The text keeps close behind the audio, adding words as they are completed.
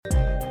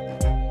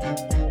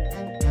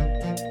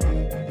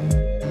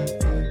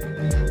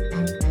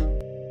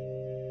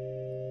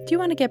Do you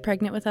want to get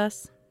pregnant with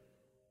us?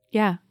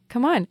 Yeah,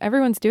 come on.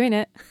 Everyone's doing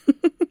it.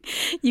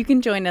 You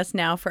can join us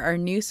now for our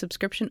new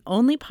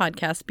subscription-only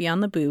podcast,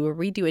 Beyond the Boob, where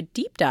we do a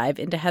deep dive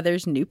into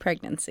Heather's new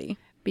pregnancy.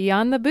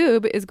 Beyond the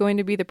Boob is going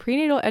to be the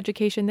prenatal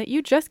education that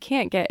you just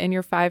can't get in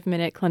your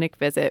 5-minute clinic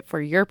visit for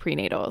your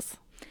prenatals.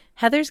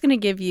 Heather's going to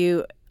give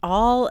you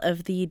all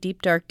of the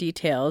deep, dark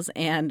details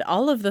and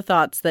all of the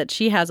thoughts that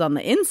she has on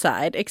the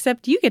inside,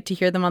 except you get to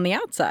hear them on the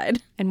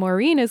outside. And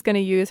Maureen is going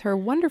to use her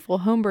wonderful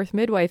home birth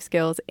midwife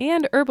skills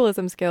and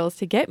herbalism skills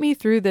to get me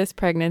through this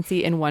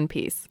pregnancy in one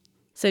piece.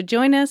 So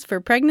join us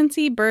for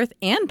pregnancy, birth,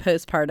 and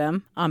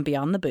postpartum on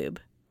Beyond the Boob.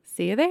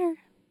 See you there.